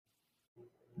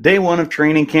Day one of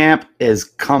training camp is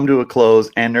come to a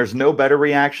close, and there's no better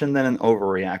reaction than an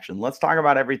overreaction. Let's talk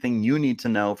about everything you need to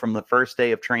know from the first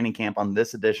day of training camp on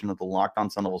this edition of the Locked On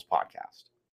Sun Devils podcast.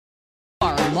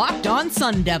 Are Locked On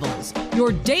Sun Devils,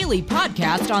 your daily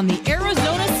podcast on the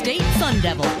Arizona State Sun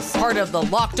Devils, part of the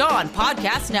Locked On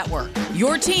Podcast Network,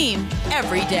 your team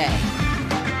every day.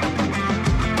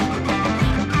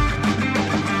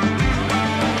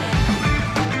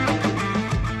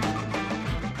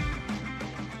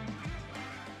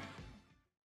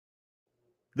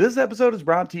 This episode is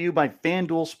brought to you by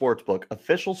FanDuel Sportsbook,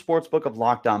 official sportsbook of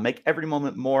Locked On. Make every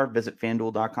moment more. Visit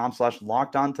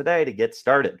FanDuel.com/LockedOn today to get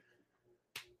started.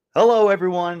 Hello,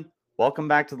 everyone. Welcome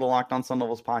back to the Locked On Sun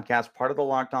Devils podcast, part of the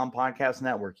Locked On Podcast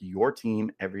Network, your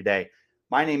team every day.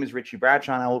 My name is Richie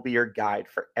Bradshaw, and I will be your guide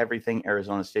for everything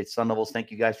Arizona State Sun Devils. Thank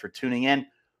you guys for tuning in.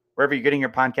 Wherever you're getting your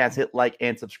podcast, hit like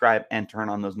and subscribe and turn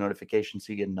on those notifications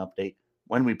so you get an update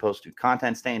when we post new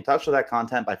content. Stay in touch with that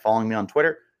content by following me on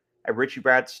Twitter at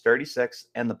RichieBrads36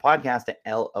 and the podcast at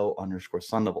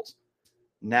LO_Sun Devils.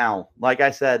 Now, like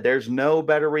I said, there's no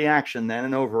better reaction than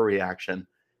an overreaction.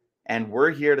 And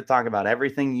we're here to talk about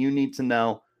everything you need to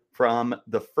know from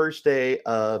the first day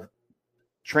of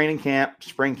training camp,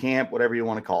 spring camp, whatever you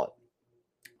want to call it,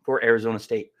 for Arizona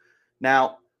State.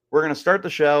 Now, we're going to start the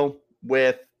show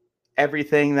with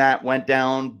everything that went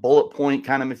down, bullet point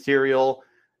kind of material,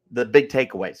 the big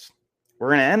takeaways. We're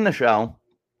going to end the show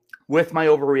with my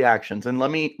overreactions. And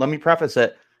let me preface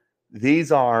it. These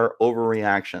are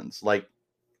overreactions. Like,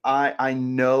 I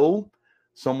know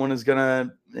someone is going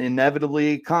to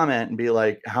inevitably comment and be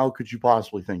like, how could you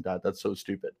possibly think that? That's so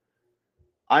stupid.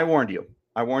 I warned you.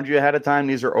 I warned you ahead of time.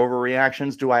 These are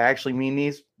overreactions. Do I actually mean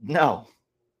these? No.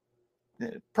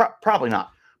 Probably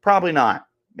not. Probably not.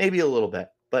 Maybe a little bit.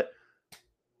 But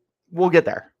we'll get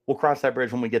there. We'll cross that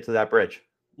bridge when we get to that bridge.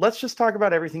 Let's just talk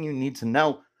about everything you need to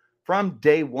know from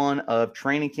day one of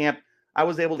training camp. I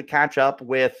was able to catch up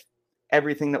with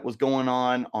everything that was going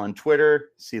on Twitter,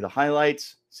 see the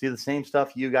highlights, see the same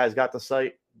stuff you guys got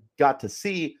to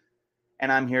see,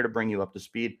 and I'm here to bring you up to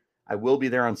speed. I will be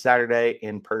there on Saturday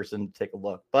in person to take a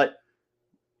look. But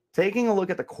taking a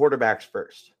look at the quarterbacks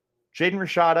first, Jaden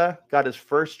Rashada got his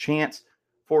first chance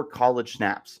for college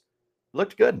snaps.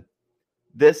 Looked good.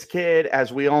 This kid,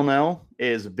 as we all know,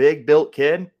 is a big built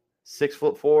kid,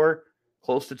 6'4",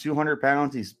 close to 200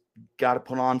 pounds. He's got to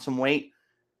put on some weight,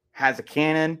 has a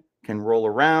cannon, can roll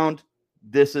around.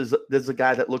 This is a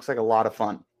guy that looks like a lot of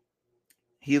fun.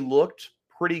 He looked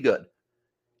pretty good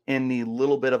in the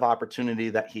little bit of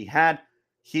opportunity that he had.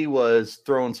 He was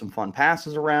throwing some fun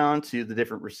passes around to the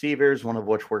different receivers, one of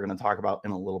which we're going to talk about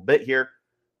in a little bit here.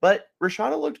 But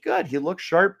Rashada looked good. He looked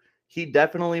sharp. He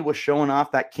definitely was showing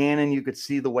off that cannon. You could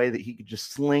see the way that he could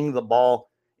just sling the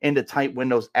ball into tight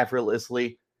windows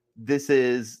effortlessly. This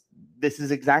is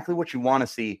exactly what you want to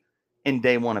see in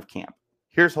day one of camp.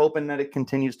 Here's hoping that it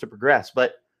continues to progress.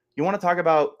 But you want to talk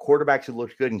about quarterbacks who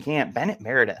looked good in camp. Bennett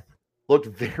Meredith looked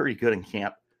very good in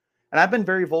camp. And I've been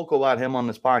very vocal about him on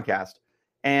this podcast.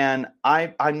 And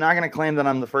I'm not going to claim that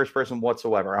I'm the first person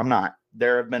whatsoever. I'm not.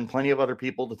 There have been plenty of other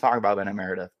people to talk about Bennett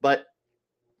Meredith. But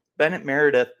Bennett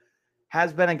Meredith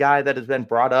has been a guy that has been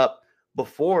brought up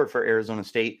before for Arizona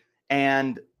State.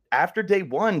 And after day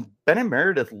one, Bennett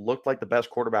Meredith looked like the best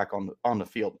quarterback on the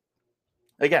field.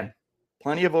 Again,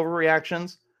 plenty of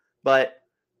overreactions, but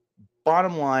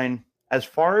bottom line, as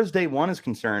far as day one is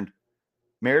concerned,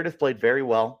 Meredith played very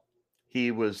well.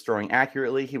 He was throwing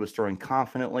accurately. He was throwing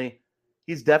confidently.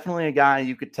 He's definitely a guy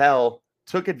you could tell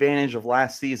took advantage of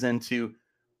last season to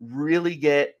really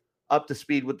get up to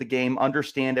speed with the game,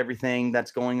 understand everything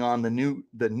that's going on,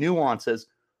 the nuances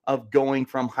of going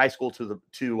from high school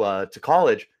to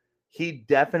college. He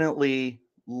definitely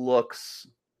looks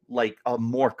like a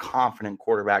more confident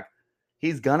quarterback.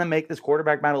 He's going to make this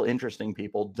quarterback battle interesting,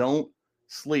 people. Don't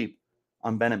sleep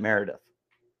on Bennett Meredith.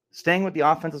 Staying with the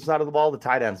offensive side of the ball, the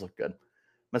tight ends look good.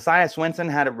 Messiah Swenson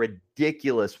had a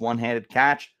ridiculous one-handed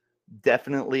catch.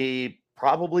 Definitely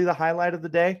probably the highlight of the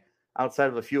day, outside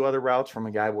of a few other routes from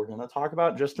a guy we're going to talk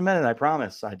about in just a minute. I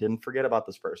promise. I didn't forget about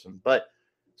this person. But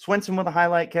Swenson with a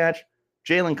highlight catch.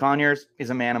 Jalen Conyers is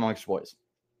a man amongst boys.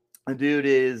 The dude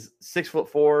is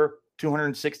 6'4",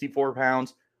 264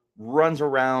 pounds, runs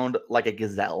around like a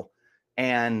gazelle.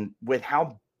 And with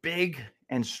how big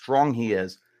and strong he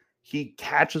is, he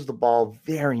catches the ball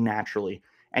very naturally.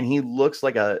 And he looks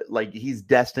like he's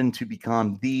destined to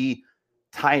become the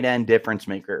tight end difference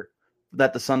maker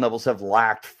that the Sun Devils have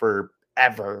lacked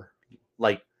forever.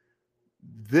 Like,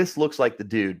 this looks like the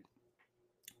dude.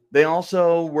 They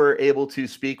also were able to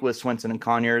speak with Swenson and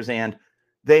Conyers, and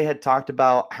they had talked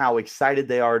about how excited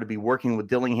they are to be working with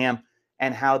Dillingham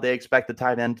and how they expect the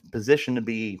tight end position to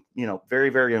be, very,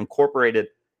 very incorporated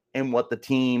in what the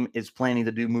team is planning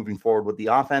to do moving forward with the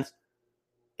offense.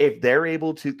 If they're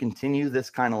able to continue this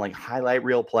kind of like highlight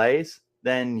reel plays,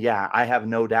 then yeah, I have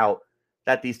no doubt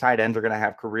that these tight ends are going to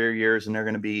have career years and they're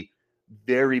going to be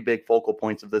very big focal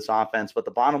points of this offense. But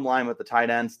the bottom line with the tight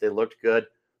ends, they looked good.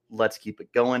 Let's keep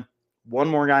it going. One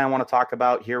more guy I want to talk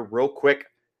about here real quick,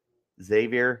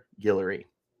 Xavier Guillory.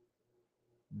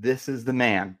 This is the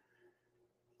man.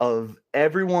 Of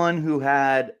everyone who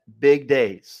had big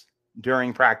days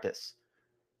during practice,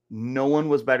 no one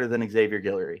was better than Xavier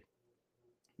Guillory.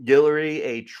 Guillory,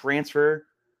 a transfer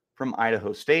from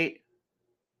Idaho State,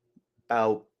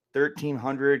 about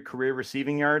 1,300 career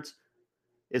receiving yards,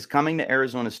 is coming to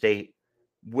Arizona State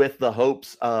with the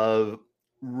hopes of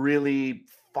really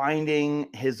finding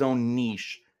his own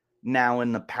niche now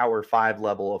in the Power 5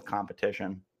 level of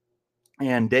competition.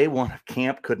 And day one of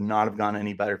camp could not have gone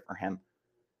any better for him.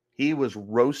 He was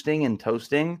roasting and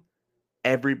toasting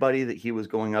everybody that he was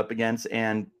going up against,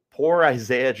 and poor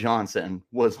Isaiah Johnson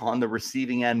was on the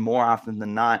receiving end more often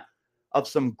than not of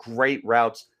some great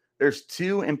routes. There's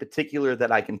two in particular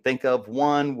that I can think of.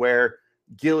 One where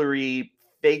Guillory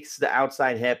fakes the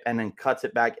outside hip and then cuts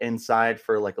it back inside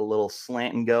for like a little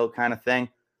slant and go kind of thing.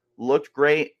 Looked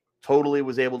great. Totally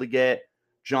was able to get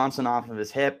Johnson off of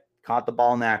his hip, caught the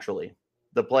ball naturally.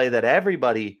 The play that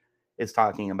everybody is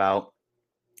talking about,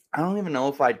 I don't even know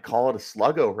if I'd call it a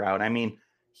sluggo route. I mean,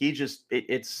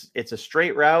 it's a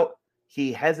straight route.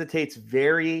 He hesitates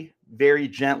very, very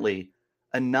gently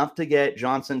enough to get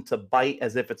Johnson to bite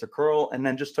as if it's a curl and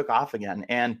then just took off again.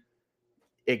 And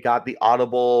it got the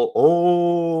audible,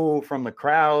 oh, from the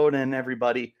crowd and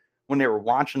everybody when they were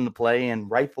watching the play,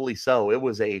 and rightfully so. It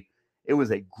was a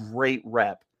great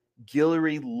rep.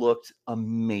 Guillory looked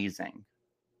amazing.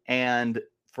 And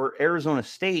for Arizona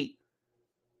State,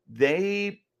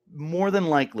 they more than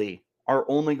likely are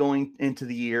only going into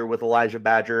the year with Elijah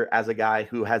Badger as a guy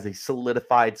who has a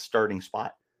solidified starting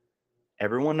spot.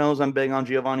 Everyone knows I'm big on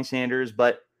Giovanni Sanders,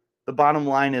 but the bottom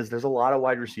line is there's a lot of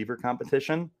wide receiver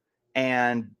competition,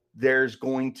 and there's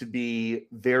going to be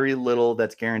very little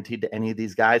that's guaranteed to any of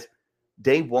these guys.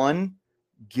 Day one,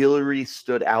 Guillory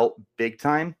stood out big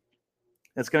time.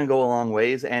 That's going to go a long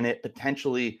ways, and it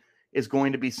potentially is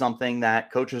going to be something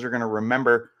that coaches are going to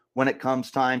remember when it comes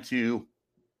time to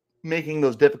making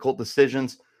those difficult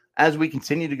decisions as we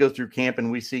continue to go through camp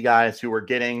and we see guys who are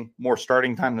getting more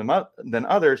starting time than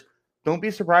others. Don't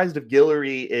be surprised if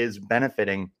Guillory is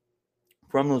benefiting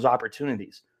from those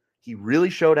opportunities. He really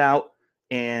showed out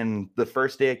in the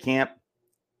first day of camp.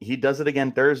 He does it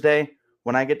again Thursday.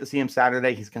 When I get to see him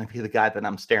Saturday, he's going to be the guy that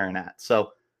I'm staring at.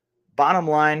 So bottom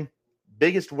line,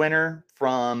 biggest winner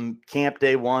from camp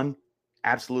day one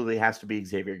absolutely has to be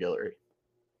Xavier Guillory.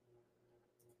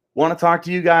 Want to talk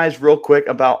to you guys real quick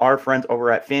about our friends over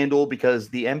at FanDuel, because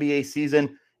the NBA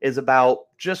season is about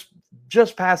just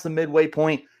past the midway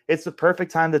point. It's the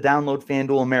perfect time to download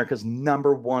FanDuel, America's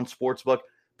 #1 sportsbook,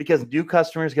 because new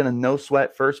customers get a no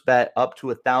sweat first bet up to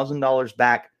 $1,000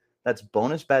 back. That's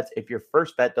bonus bets if your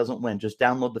first bet doesn't win. Just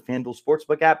download the FanDuel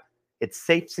Sportsbook app. It's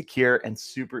safe, secure, and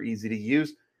super easy to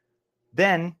use.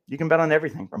 Then you can bet on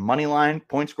everything from money line,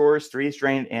 point scorers, threes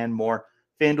drained, and more.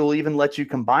 FanDuel even lets you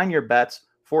combine your bets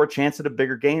for a chance at a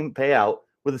bigger game payout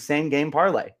with the same game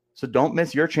parlay. So don't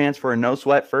miss your chance for a no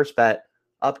sweat first bet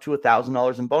up to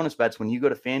 $1,000 in bonus bets when you go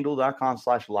to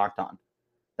FanDuel.com/lockedon.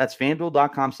 That's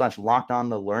FanDuel.com/lockedon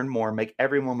to learn more. Make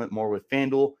every moment more with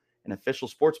FanDuel, an official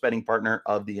sports betting partner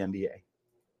of the NBA.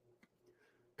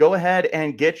 Go ahead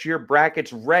and get your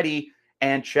brackets ready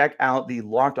and check out the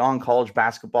Locked On College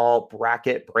Basketball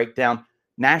Bracket Breakdown.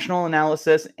 National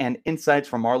analysis and insights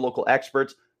from our local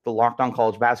experts. The Locked On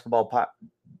College Basketball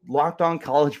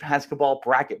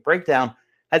Bracket Breakdown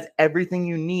has everything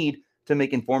you need to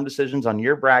make informed decisions on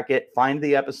your bracket. Find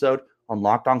the episode on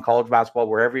Locked On College Basketball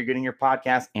wherever you're getting your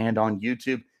podcast and on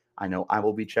YouTube. I know I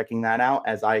will be checking that out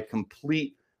as I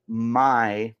complete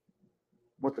my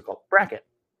bracket.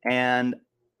 And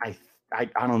I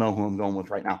don't know who I'm going with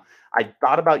right now. I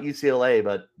thought about UCLA,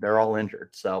 but they're all injured.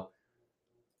 So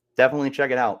definitely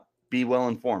check it out. Be well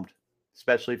informed,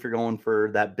 especially if you're going for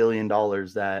that $1 billion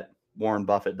that Warren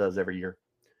Buffett does every year.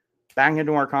 Back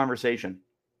into our conversation.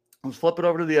 Let's flip it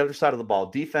over to the other side of the ball.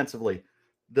 Defensively,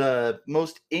 the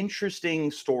most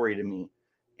interesting story to me,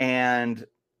 and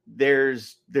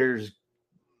there's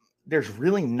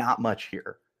really not much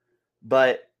here,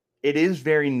 but it is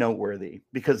very noteworthy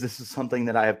because this is something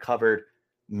that I have covered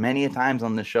many a times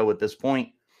on the show at this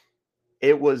point.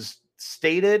 It was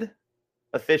stated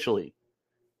officially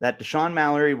that Deshaun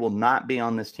Mallory will not be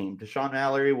on this team. Deshaun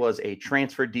Mallory was a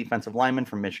transferred defensive lineman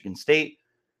from Michigan State.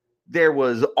 There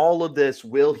was all of this,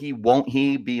 will he, won't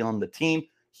he be on the team?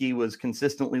 He was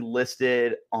consistently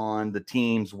listed on the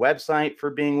team's website for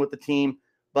being with the team,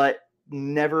 but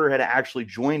never had actually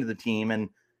joined the team. And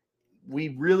we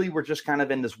really were just kind of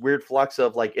in this weird flux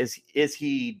of like, is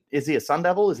he a Sun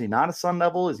Devil? Is he not a Sun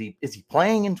Devil? Is he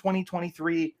playing in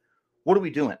 2023? What are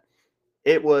we doing?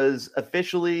 It was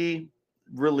officially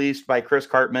released by Chris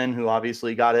Cartman, who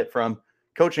obviously got it from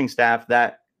coaching staff,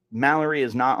 that Mallory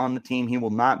is not on the team. He will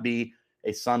not be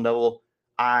a Sun Devil.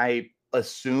 I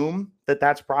assume that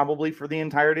that's probably for the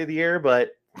entirety of the year,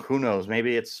 but who knows?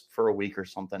 Maybe it's for a week or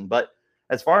something. But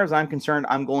as far as I'm concerned,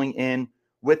 I'm going in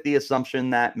with the assumption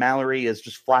that Mallory is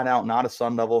just flat out not a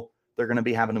Sun Devil. They're going to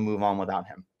be having to move on without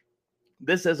him.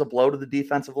 This is a blow to the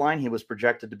defensive line. He was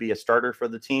projected to be a starter for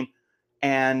the team,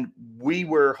 and we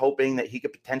were hoping that he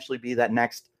could potentially be that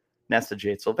next Nesta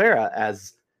J. Silvera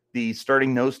as the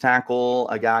starting nose tackle,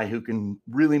 a guy who can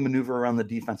really maneuver around the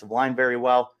defensive line very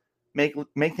well, make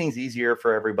things easier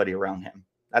for everybody around him.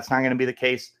 That's not going to be the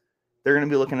case. They're going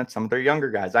to be looking at some of their younger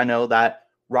guys. I know that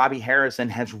Robbie Harrison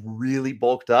has really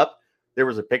bulked up. There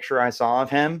was a picture I saw of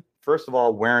him, first of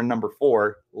all, wearing number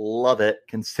 4. Love it,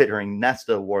 considering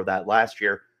Nesta wore that last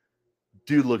year.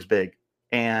 Dude looks big,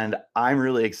 and I'm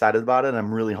really excited about it.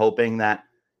 I'm really hoping that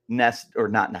I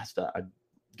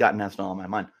got Nesta on my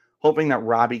mind. Hoping that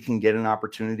Robbie can get an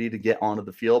opportunity to get onto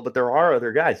the field. But there are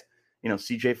other guys.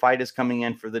 CJ Fight is coming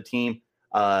in for the team.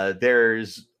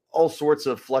 There's all sorts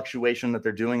of fluctuation that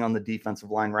they're doing on the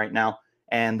defensive line right now.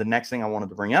 And the next thing I wanted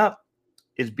to bring up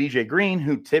is BJ Green,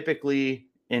 who typically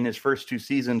in his first 2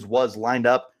 seasons was lined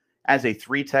up as a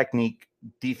 3-technique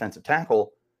defensive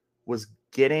tackle, was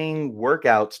getting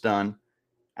workouts done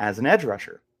as an edge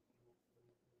rusher.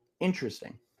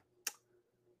 Interesting.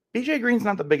 BJ Green's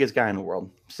not the biggest guy in the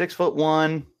world.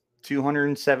 6'1",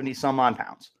 270 some odd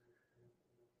pounds.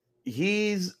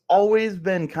 He's always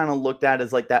been kind of looked at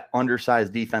as like that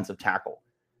undersized defensive tackle.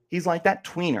 He's like that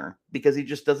tweener because he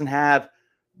just doesn't have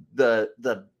the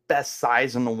best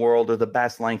size in the world or the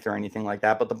best length or anything like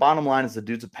that. But the bottom line is the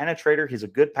dude's a penetrator. He's a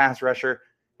good pass rusher,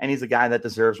 and he's a guy that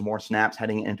deserves more snaps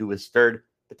heading into his third,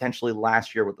 potentially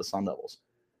last year with the Sun Devils.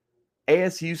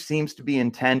 ASU seems to be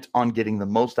intent on getting the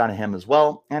most out of him as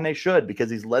well, and they should, because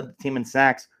he's led the team in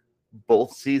sacks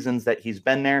both seasons that he's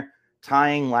been there,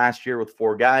 tying last year with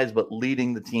 4 guys, but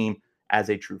leading the team as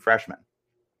a true freshman.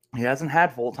 He hasn't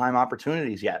had full-time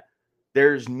opportunities yet.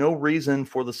 There's no reason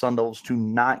for the Sun Devils to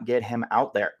not get him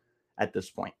out there at this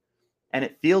point. And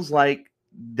it feels like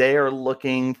they are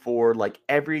looking for like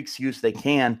every excuse they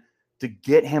can to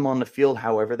get him on the field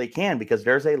however they can, because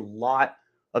there's a lot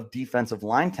of defensive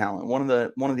line talent. One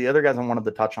of the other guys I wanted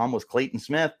to touch on was Clayton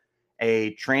Smith,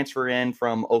 a transfer in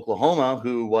from Oklahoma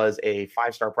who was a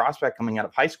 5-star prospect coming out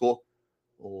of high school.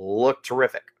 Looked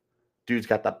terrific. Dude's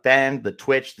got the bend, the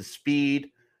twitch, the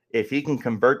speed. If he can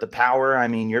convert the power, I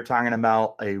mean, you're talking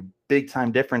about a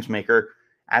big-time difference maker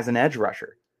as an edge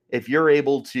rusher. If you're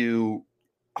able to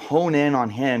hone in on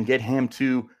him, get him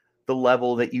to the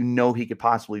level that you know he could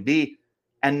possibly be,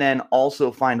 and then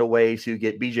also find a way to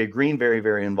get BJ Green very,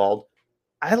 very involved,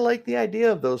 I like the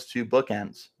idea of those 2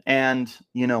 bookends. And,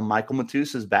 Michael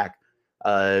Matus is back.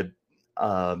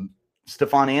 Stephon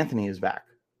Anthony is back.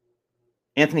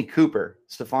 Anthony Cooper.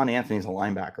 Stephon Anthony's a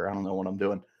linebacker. I don't know what I'm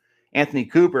doing. Anthony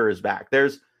Cooper is back.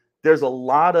 There's a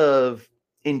lot of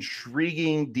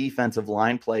intriguing defensive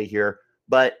line play here,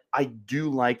 but I do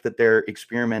like that they're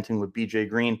experimenting with BJ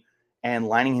Green and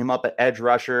lining him up at edge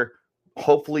rusher,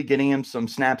 hopefully getting him some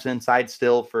snaps inside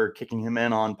still for kicking him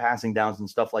in on passing downs and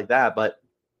stuff like that. But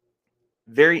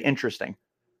very interesting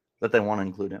that they want to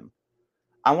include him.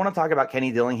 I want to talk about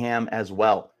Kenny Dillingham as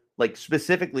well, like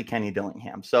specifically Kenny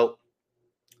Dillingham. So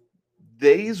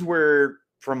these were,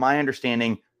 from my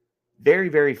understanding, very,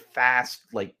 very fast,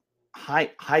 like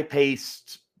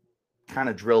high-paced kind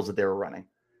of drills that they were running.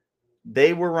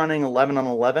 They were running 11 on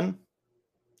 11.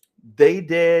 They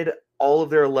did all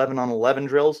of their 11 on 11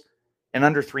 drills in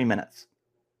under 3 minutes.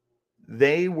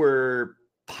 They were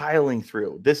piling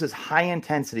through. This is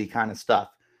high-intensity kind of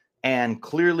stuff. And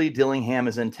clearly Dillingham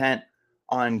is intent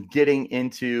on getting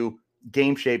into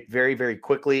game shape very, very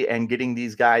quickly and getting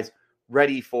these guys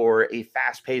ready for a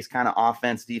fast-paced kind of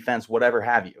offense, defense, whatever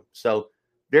have you. So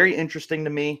very interesting to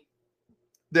me.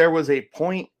 There was a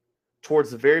point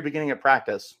towards the very beginning of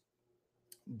practice.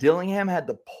 Dillingham had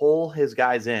to pull his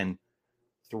guys in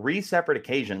 3 separate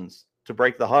occasions to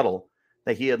break the huddle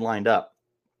that he had lined up.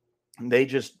 They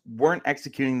just weren't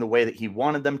executing the way that he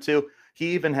wanted them to.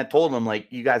 He even had told them, like,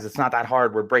 you guys, it's not that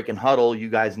hard. We're breaking huddle. You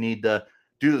guys need to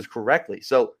do this correctly.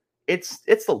 So it's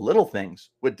the little things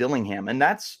with Dillingham, and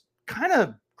that's kind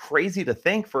of crazy to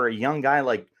think for a young guy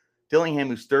like Dillingham,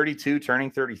 who's 32,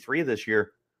 turning 33 this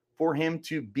year, for him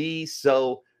to be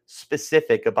so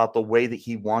specific about the way that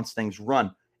he wants things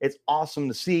run. It's awesome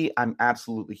to see. I'm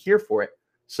absolutely here for it.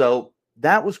 So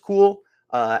that was cool.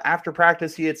 After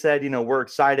practice, he had said, we're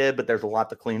excited, but there's a lot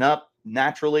to clean up.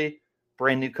 Naturally,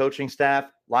 brand new coaching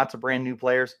staff, lots of brand new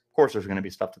players. Of course, there's going to be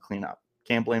stuff to clean up.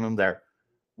 Can't blame him there.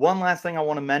 One last thing I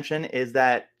want to mention is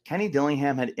that Kenny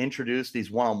Dillingham had introduced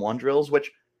these one-on-one drills,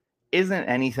 which isn't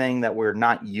anything that we're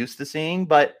not used to seeing,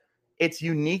 but it's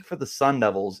unique for the Sun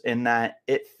Devils in that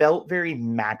it felt very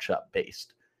matchup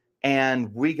based.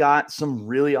 And we got some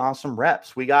really awesome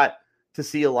reps. We got to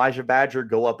see Elijah Badger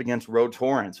go up against Ro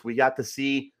Torrance. We got to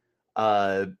see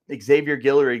Xavier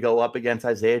Guillory go up against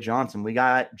Isaiah Johnson. We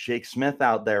got Jake Smith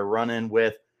out there running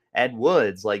with Ed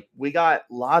Woods. Like, we got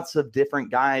lots of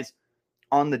different guys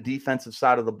on the defensive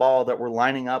side of the ball that were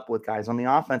lining up with guys on the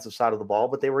offensive side of the ball,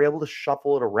 but they were able to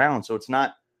shuffle it around. So it's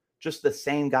not just the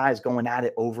same guys going at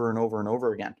it over and over and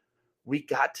over again. We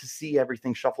got to see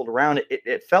everything shuffled around.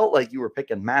 It felt like you were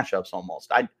picking matchups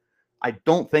almost. I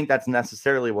don't think that's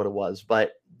necessarily what it was,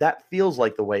 but that feels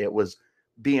like the way it was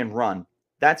being run.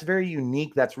 That's very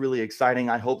unique. That's really exciting.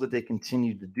 I hope that they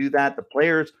continue to do that. The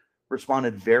players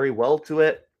responded very well to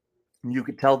it. You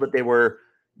could tell that they were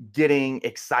getting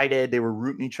excited. They were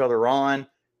rooting each other on.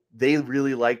 They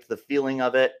really liked the feeling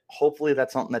of it. Hopefully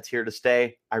that's something that's here to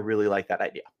stay. I really like that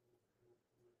idea.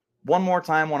 One more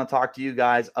time, I want to talk to you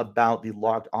guys about the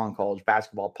Locked On College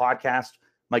Basketball podcast.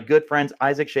 My good friends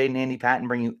Isaac Shade and Andy Patton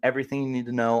bring you everything you need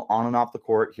to know on and off the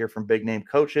court. Hear from big name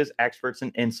coaches, experts,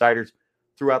 and insiders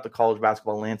throughout the college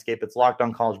basketball landscape. It's Locked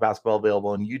On College Basketball, available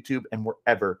on YouTube and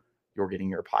wherever you're getting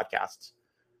your podcasts.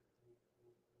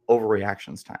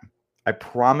 Overreactions time. I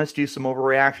promised you some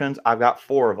overreactions. I've got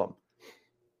 4 of them.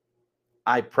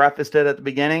 I prefaced it at the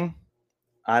beginning.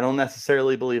 I don't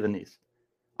necessarily believe in these.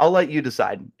 I'll let you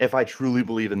decide if I truly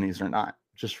believe in these or not,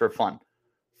 just for fun.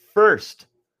 First,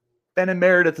 Bennett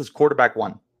Meredith is quarterback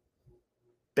 1.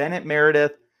 Bennett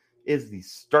Meredith is the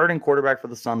starting quarterback for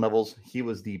the Sun Devils. He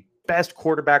was the best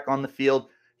quarterback on the field.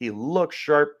 He looked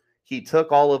sharp. He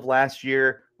took all of last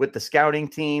year with the scouting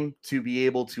team to be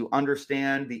able to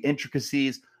understand the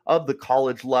intricacies of the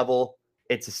college level.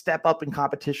 It's a step up in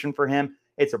competition for him.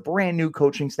 It's a brand new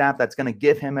coaching staff that's going to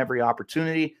give him every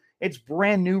opportunity. It's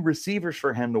brand new receivers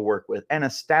for him to work with and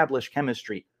establish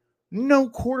chemistry. No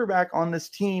quarterback on this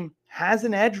team has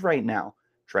an edge right now.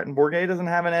 Trenton Bourguet doesn't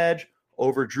have an edge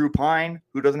over Drew Pine,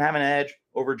 who doesn't have an edge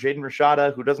over Jaden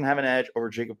Rashada, who doesn't have an edge over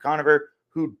Jacob Conover,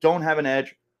 who don't have an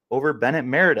edge over Bennett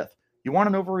Meredith. You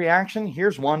want an overreaction?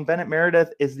 Here's one. Bennett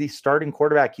Meredith is the starting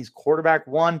quarterback. He's quarterback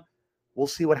 1. We'll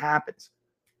see what happens.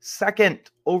 Second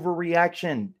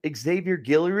overreaction, Xavier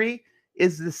Guillory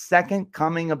is the second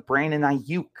coming of Brandon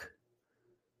Ayuk.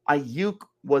 Ayuk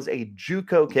was a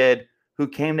JUCO kid who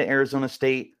came to Arizona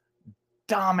State,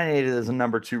 dominated as a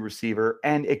number 2 receiver,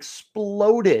 and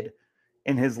exploded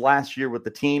in his last year with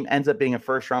the team. Ends up being a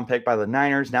first-round pick by the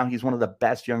Niners. Now he's one of the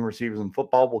best young receivers in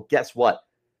football. Well, guess what?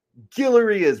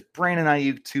 Guillory is Brandon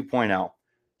Ayuk 2.0.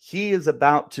 He is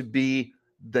about to be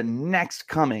the next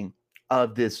coming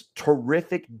of this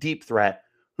terrific deep threat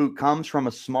who comes from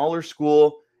a smaller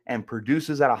school and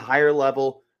produces at a higher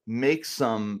level, makes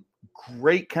some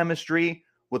great chemistry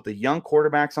with the young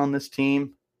quarterbacks on this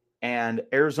team, and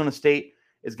Arizona State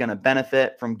is going to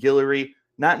benefit from Guillory.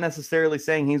 Not necessarily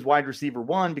saying he's wide receiver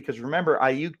 1, because remember,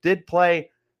 Ayuk did play,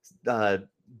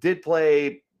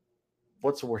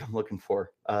 what's the word I'm looking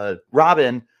for?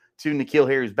 Robin to N'Keal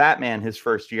Harry's Batman his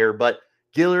first year, but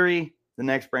Guillory, the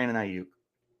next Brandon Ayuk.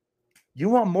 You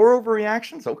want more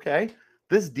overreactions? Okay.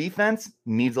 This defense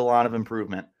needs a lot of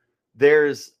improvement.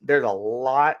 There's a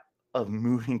lot of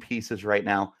moving pieces right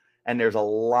now, and there's a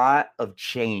lot of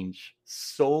change.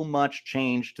 So much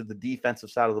change to the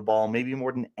defensive side of the ball, maybe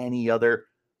more than any other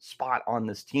spot on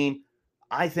this team.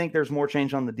 I think there's more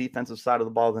change on the defensive side of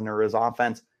the ball than there is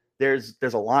offense. There's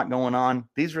a lot going on.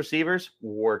 These receivers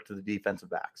work to the defensive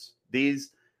backs.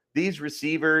 These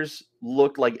receivers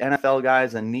looked like NFL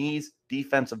guys, and these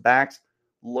defensive backs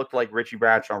looked like Richie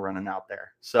Bradshaw running out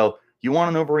there. So you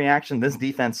want an overreaction? This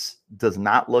defense does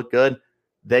not look good.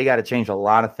 They got to change a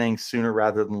lot of things sooner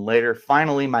rather than later.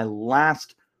 Finally, my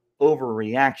last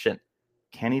overreaction,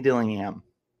 Kenny Dillingham.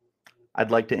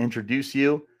 I'd like to introduce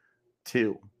you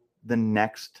to the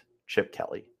next Chip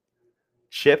Kelly.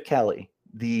 Chip Kelly,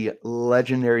 the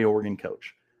legendary Oregon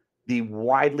coach, the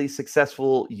widely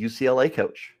successful UCLA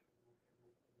coach.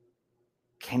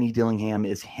 Kenny Dillingham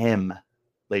is him,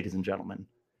 ladies and gentlemen.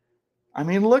 I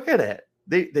mean, look at it.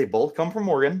 They both come from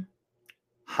Oregon.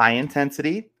 High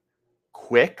intensity,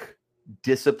 quick,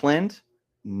 disciplined,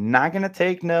 not going to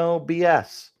take no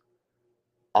BS.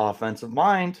 Offensive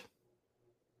mind.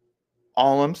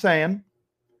 All I'm saying,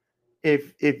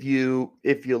 if you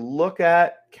look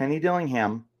at Kenny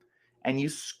Dillingham and you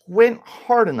squint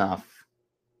hard enough,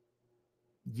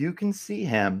 you can see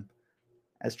him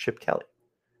as Chip Kelly.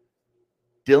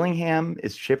 Dillingham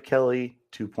is Chip Kelly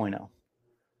 2.0.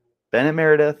 Bennett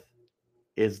Meredith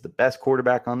is the best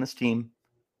quarterback on this team.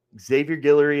 Xavier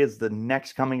Guillory is the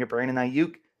next coming of Brandon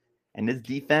Ayuk, and his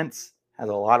defense has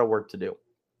a lot of work to do.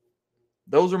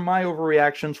 Those are my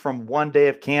overreactions from one day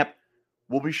of camp.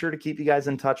 We'll be sure to keep you guys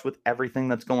in touch with everything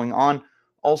that's going on.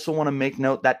 Also want to make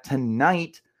note that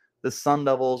tonight, the Sun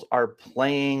Devils are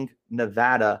playing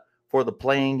Nevada for the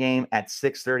playing game at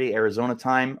 6:30 Arizona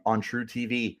time on True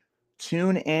TV.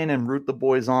 Tune in and root the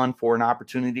boys on for an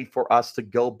opportunity for us to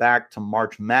go back to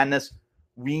March Madness.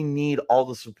 We need all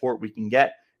the support we can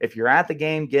get. If you're at the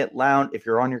game, get loud. If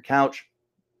you're on your couch,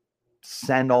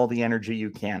 send all the energy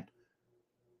you can.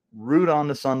 Root on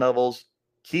the Sun Devils.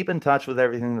 Keep in touch with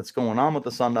everything that's going on with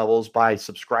the Sun Devils by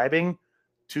subscribing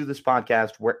to this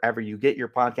podcast wherever you get your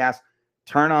podcast.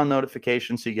 Turn on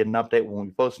notifications so you get an update when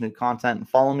we post new content. And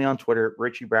follow me on Twitter,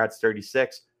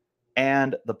 RichieBrats36,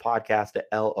 and the podcast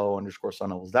at LO_Sun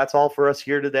Devils. That's all for us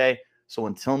here today. So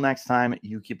until next time,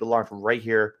 you keep it locked right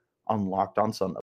here on Locked On Sun Devils.